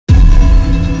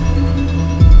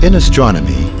In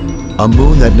astronomy, a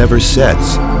moon that never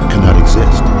sets cannot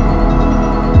exist.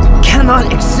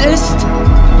 Cannot exist?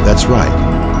 That's right.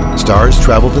 Stars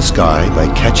travel the sky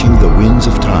by catching the winds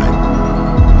of time.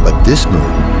 But this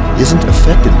moon isn't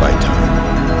affected by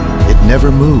time. It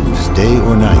never moves day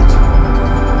or night.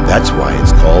 That's why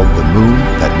it's called the moon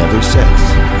that never sets.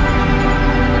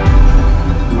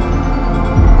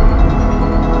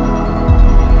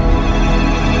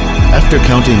 After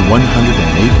counting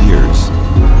 108 years,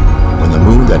 when the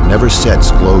moon that never sets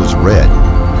glows red,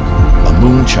 a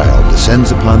moon child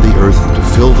descends upon the earth to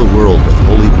fill the world with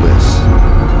holy bliss.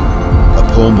 A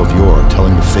poem of yore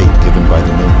telling the fate given by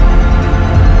the moon.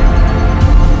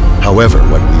 However,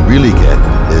 what we really get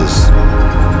is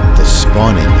the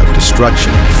spawning of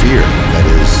destruction and fear, that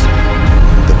is,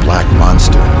 the Black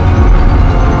Monster.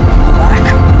 Black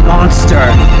Monster.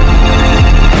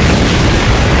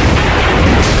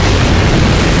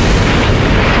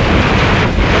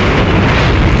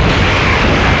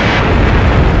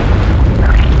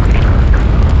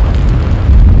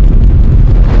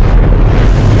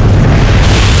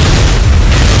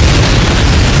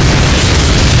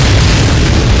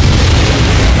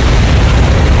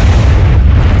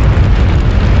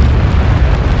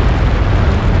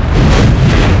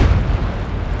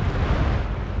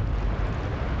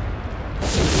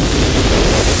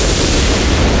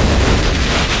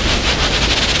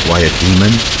 Why a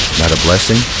demon, not a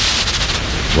blessing?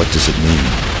 What does it mean?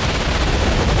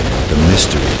 The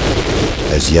mystery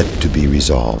has yet to be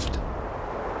resolved.